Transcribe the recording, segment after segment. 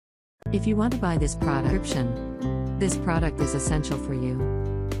If you want to buy this product, this product is essential for you.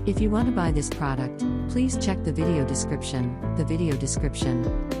 If you want to buy this product, please check the video description.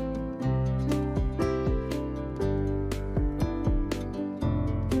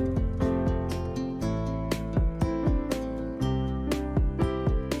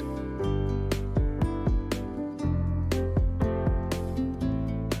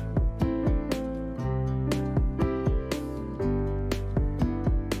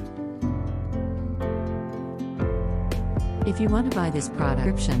 If you want to buy this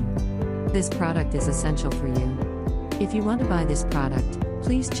product, this product is essential for you. If you want to buy this product,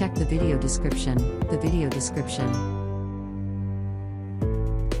 please check the video description.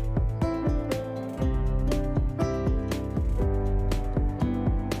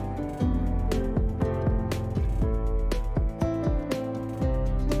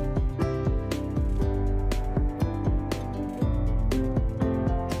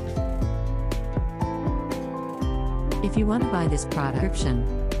 If you want to buy this product,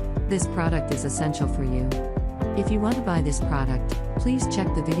 this product is essential for you. If you want to buy this product, please check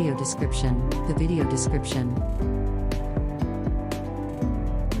the video description.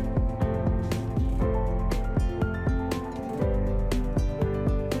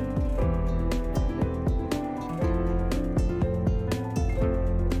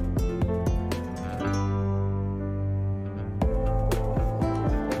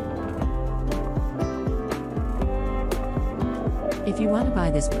 If you want to buy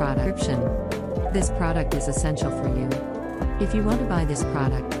this product, this product is essential for you. If you want to buy this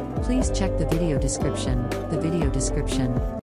product, please check the video description.